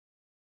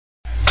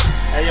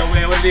Hey yo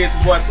man, what it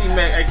is? Boy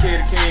T-Mack, aka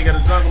the King of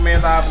the Jungle,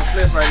 man. Live in the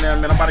flesh right now,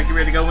 man. I'm about to get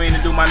ready to go in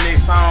and do my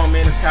next song,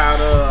 man. It's called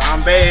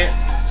I'm Bad,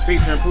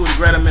 featuring Pooh Tha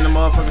Grate. I'm in the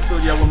motherfucking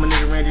studio with my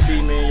nigga Randy D,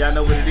 man. Y'all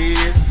know what it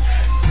is.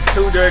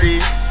 Too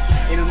dirty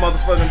in his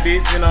motherfucking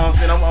bitch, you know what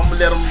I'm saying? I'm gonna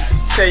let him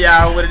tell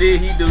y'all what it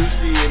is he do.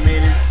 Shit,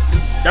 man.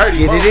 It's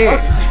dirty. Get it in.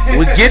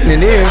 We're getting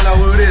it in.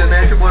 I know what it is, man.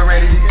 It's your boy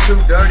Randy D. Too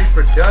Dirty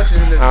Production.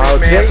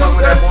 Man, fuck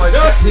with that boy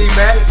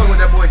T-Mack. Fuck with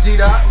that boy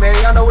G-Dot. Man,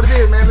 y'all know what it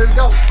is, man. Let's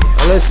go.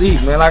 Well, let's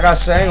eat, man. Like I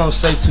said, I ain't gonna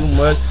say too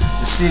much.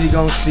 The city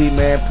gonna see,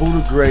 man. Pooh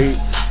Tha Grate.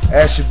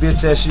 Ask your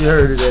bitch as she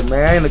heard of that,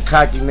 man. I ain't a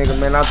cocky nigga,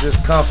 man. I'm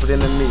just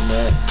confident in me,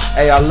 man.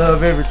 Hey, I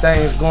love everything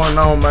that's going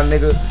on, my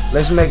nigga.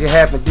 Let's make it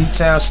happen.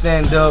 D-Town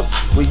stand up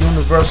with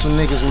universal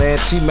niggas, man.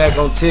 T-Mack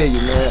gonna tell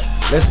you, man.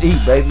 Let's eat,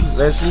 baby.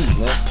 Let's eat,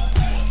 man.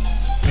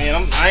 Man,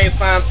 I ain't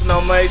signed to no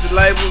major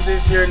labels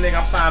this year,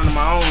 nigga. I'm signing to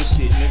my own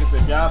shit, nigga. So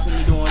if y'all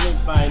see me doing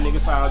anything, nigga,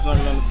 it's all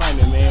Jungle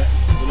Entertainment, man.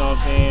 You know what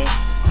I'm saying?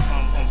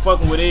 I'm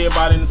fucking with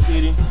everybody in the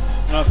city.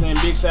 You know what I'm saying?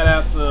 Big shout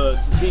out to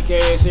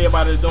TKS,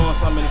 everybody that's doing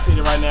something in the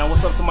city right now.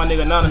 What's up to my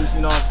nigga Anonymous,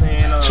 you know what I'm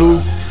saying?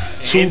 Too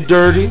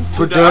Dirty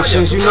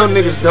Productions, you know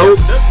niggas dope.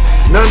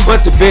 Nothing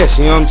but the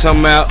best, you know what I'm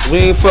talking about?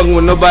 We ain't fucking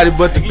with nobody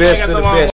but the best of the best.